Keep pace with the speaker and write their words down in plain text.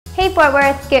Hey Fort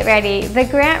Worth, get ready. The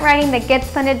grant writing that gets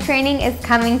funded training is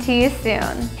coming to you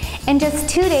soon. In just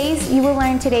 2 days, you will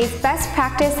learn today's best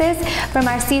practices from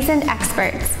our seasoned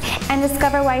experts and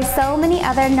discover why so many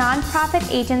other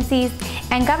nonprofit agencies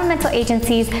and governmental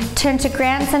agencies turn to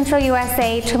Grant Central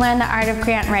USA to learn the art of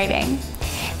grant writing.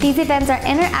 These events are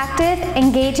interactive,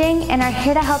 engaging, and are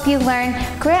here to help you learn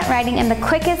grant writing in the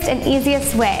quickest and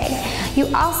easiest way. You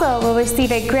also will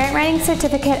receive a grant writing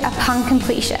certificate upon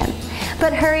completion.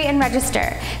 But hurry and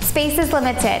register. Space is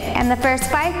limited, and the first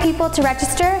 5 people to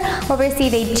register will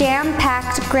receive a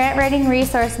jam-packed grant writing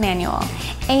resource manual,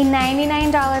 a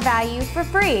 $99 value for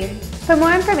free. For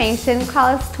more information,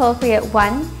 call us toll-free at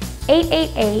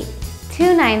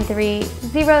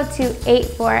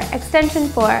 1-888-293-0284, extension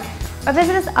 4, or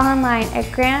visit us online at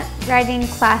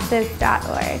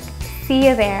grantwritingclasses.org. See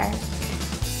you there.